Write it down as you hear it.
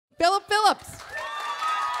Phillips.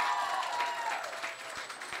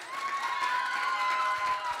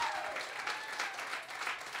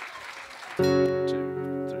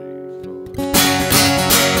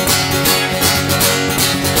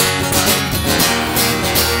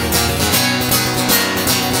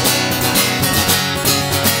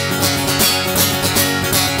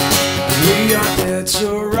 We are dead to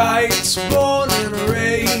rights, born and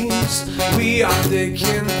raised. We are thick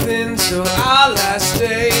and thin till our last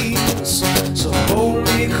days. So hold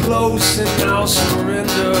me close and I'll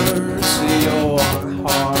surrender to your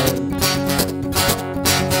heart.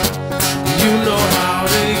 You know how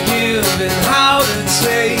to give and how to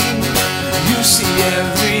take. You see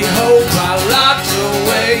every hope I locked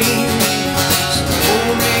away. So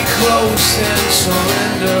hold me close and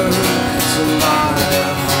surrender to my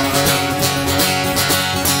heart.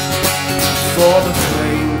 Before the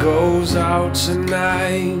flame goes out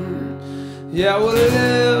tonight, yeah, we'll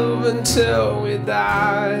live until we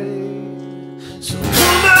die. So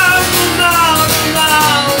come out,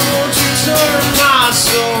 won't you turn my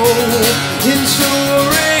soul into a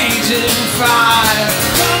raging fire?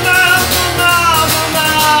 Come out,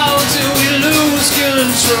 till we lose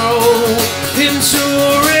control into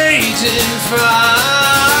a raging fire.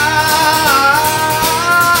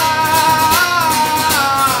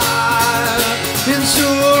 Into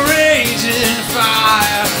a raging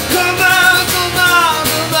fire. Come out,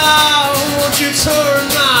 won't you turn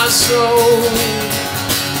my soul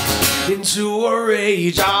into a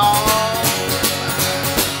rage?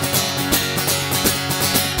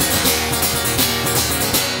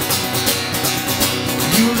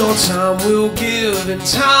 You know time will give and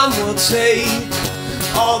time will take.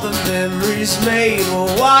 All the memories made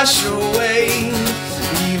will wash away.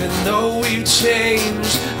 Even though we've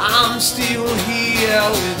changed, I'm still here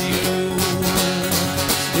with you.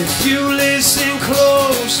 If you listen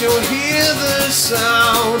close, you'll hear the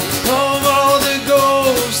sound of all the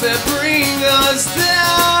ghosts that bring us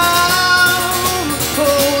down.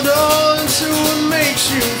 Hold on to what makes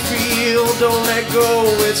you feel. Don't let go,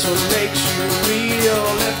 it's what makes you real.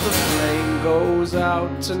 If the flame goes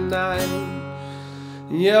out tonight,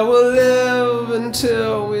 yeah, we'll live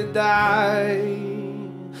until we die.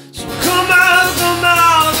 So come out,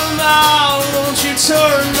 won't you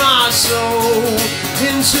turn my soul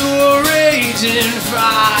into a raging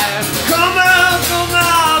fire? Come out,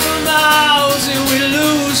 till we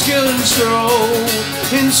lose control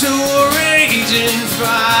into a raging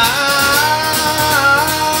fire.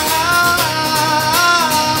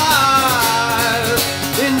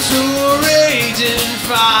 Into a raging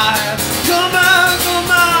fire. Come out,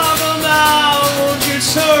 won't you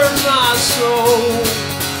turn my soul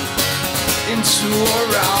into a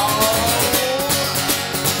roar.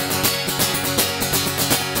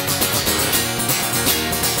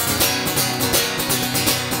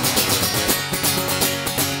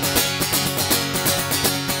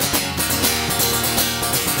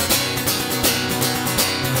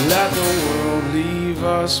 Let the world leave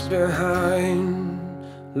us behind.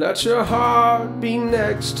 Let your heart be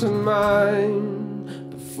next to mine.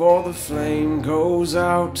 Before the flame goes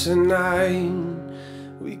out tonight,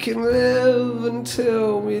 we can live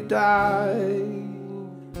until we die.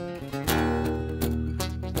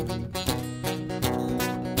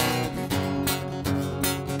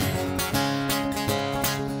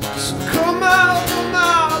 So come out,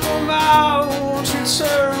 won't you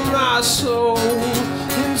turn my soul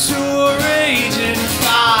into a raging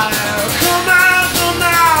fire? Come out,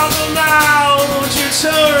 won't you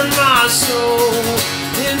turn my soul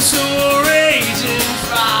into a raging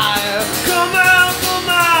fire? Come out,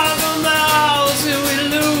 till we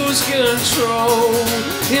lose control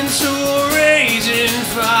into a raging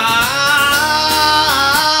fire.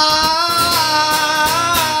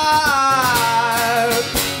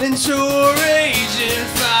 Into a raging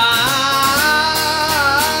fire.